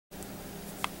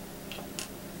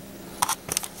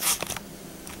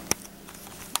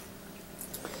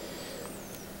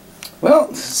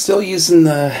Well, still using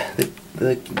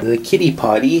the kitty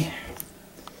potty.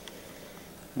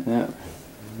 There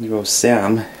goes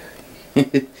Sam.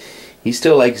 He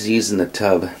still likes using the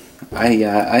tub. I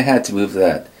had to move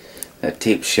that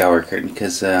taped shower curtain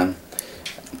because I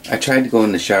tried to go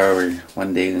in the shower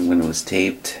one day when it was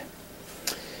taped,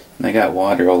 and I got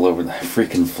water all over the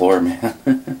freaking floor,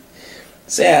 man.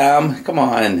 Sam, come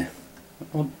on!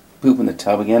 Don't poop in the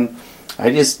tub again. I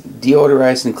just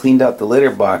deodorized and cleaned out the litter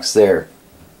box there.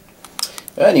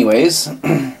 Anyways,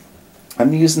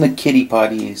 I'm using the kitty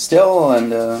potty still,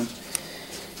 and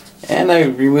I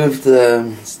removed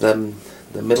the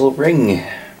middle ring,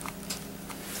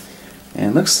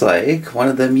 and looks like one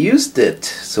of them used it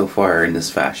so far in this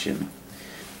fashion.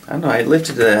 I don't know. I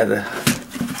lifted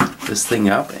this thing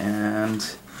up,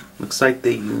 and looks like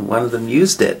one of them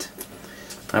used it.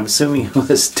 I'm assuming it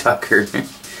was Tucker.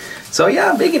 So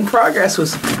yeah, making progress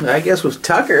with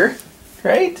Tucker,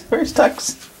 right? Where's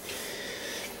Tux?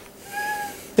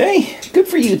 Hey, good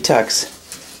for you, Tux.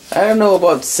 I don't know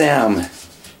about Sam.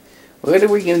 What are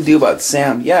we gonna do about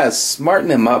Sam? Yeah,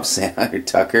 smarten him up, Sam or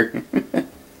Tucker.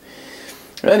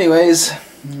 Anyways,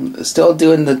 still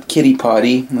doing the kitty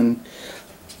potty and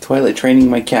toilet training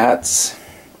my cats.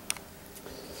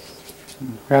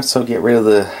 Perhaps I'll get rid of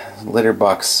the litter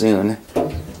box soon.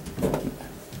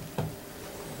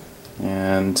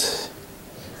 And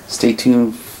stay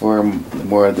tuned for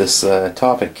more of this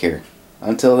topic here.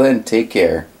 Until then, take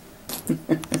care.